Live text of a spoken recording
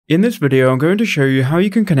In this video, I'm going to show you how you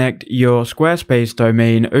can connect your Squarespace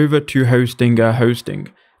domain over to Hostinger hosting.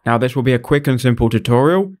 Now, this will be a quick and simple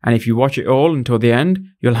tutorial, and if you watch it all until the end,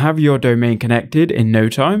 you'll have your domain connected in no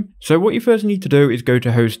time. So what you first need to do is go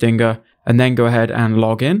to Hostinger and then go ahead and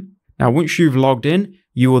log in. Now, once you've logged in,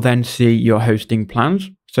 you will then see your hosting plans.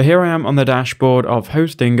 So here I am on the dashboard of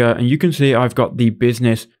Hostinger, and you can see I've got the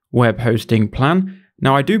business web hosting plan.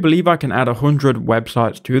 Now, I do believe I can add 100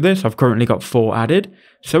 websites to this. I've currently got 4 added.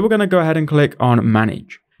 So we're going to go ahead and click on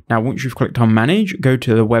Manage. Now, once you've clicked on Manage, go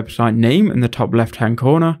to the website name in the top left-hand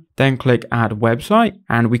corner, then click Add Website,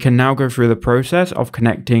 and we can now go through the process of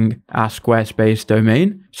connecting our Squarespace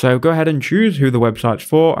domain. So go ahead and choose who the website's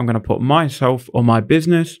for. I'm going to put myself or my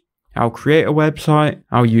business. I'll create a website.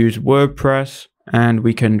 I'll use WordPress, and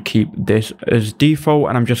we can keep this as default,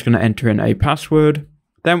 and I'm just going to enter in a password.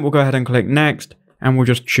 Then we'll go ahead and click Next. And we'll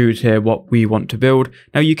just choose here what we want to build.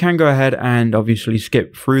 Now you can go ahead and obviously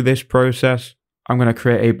skip through this process. I'm going to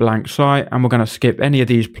create a blank site and we're going to skip any of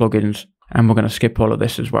these plugins and we're going to skip all of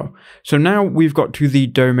this as well. So now we've got to the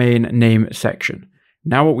domain name section.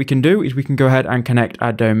 Now what we can do is we can go ahead and connect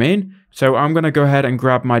our domain. So I'm going to go ahead and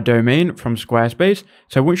grab my domain from Squarespace.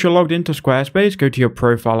 So once you're logged into Squarespace, go to your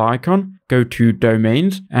profile icon, go to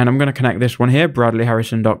domains, and I'm going to connect this one here,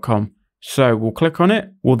 bradleyharrison.com. So we'll click on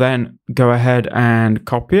it, we'll then go ahead and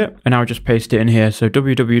copy it, and I'll just paste it in here. So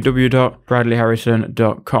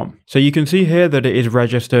www.bradleyharrison.com. So you can see here that it is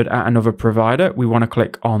registered at another provider. We want to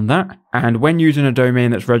click on that. And when using a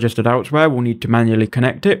domain that's registered elsewhere, we'll need to manually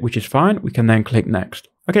connect it, which is fine. We can then click Next.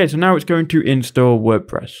 Okay, so now it's going to install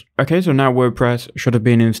WordPress. Okay, so now WordPress should have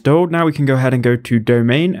been installed. Now we can go ahead and go to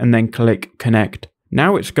Domain and then click Connect.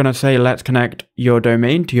 Now it's going to say, let's connect your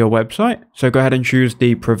domain to your website. So go ahead and choose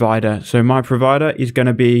the provider. So my provider is going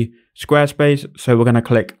to be Squarespace. So we're going to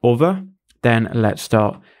click Other, then Let's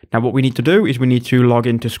Start. Now what we need to do is we need to log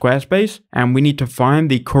into Squarespace and we need to find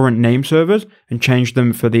the current name servers and change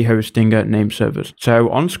them for the Hostinger name servers. So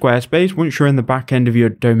on Squarespace, once you're in the back end of your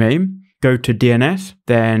domain, go to DNS.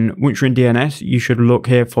 Then once you're in DNS, you should look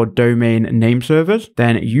here for domain name servers,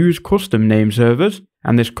 then use custom name servers.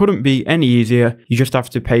 And this couldn't be any easier. You just have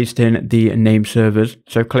to paste in the name servers.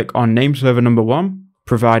 So click on name server number 1,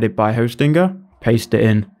 provided by Hostinger, paste it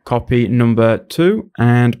in, copy number 2,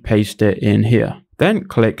 and paste it in here. Then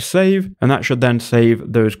click save, and that should then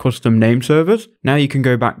save those custom name servers. Now you can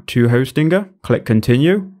go back to Hostinger, click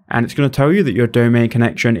continue, and it's going to tell you that your domain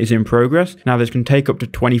connection is in progress. Now this can take up to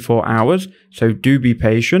 24 hours, so do be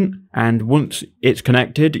patient. And once it's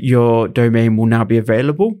connected, your domain will now be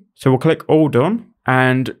available. So we'll click all done.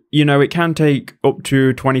 And, you know, it can take up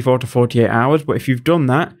to 24 to 48 hours, but if you've done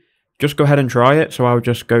that, just go ahead and try it. So I'll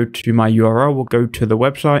just go to my URL, we'll go to the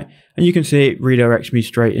website, and you can see it redirects me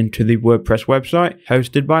straight into the WordPress website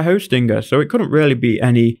hosted by Hostinger. So it couldn't really be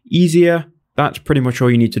any easier. That's pretty much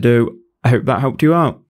all you need to do. I hope that helped you out.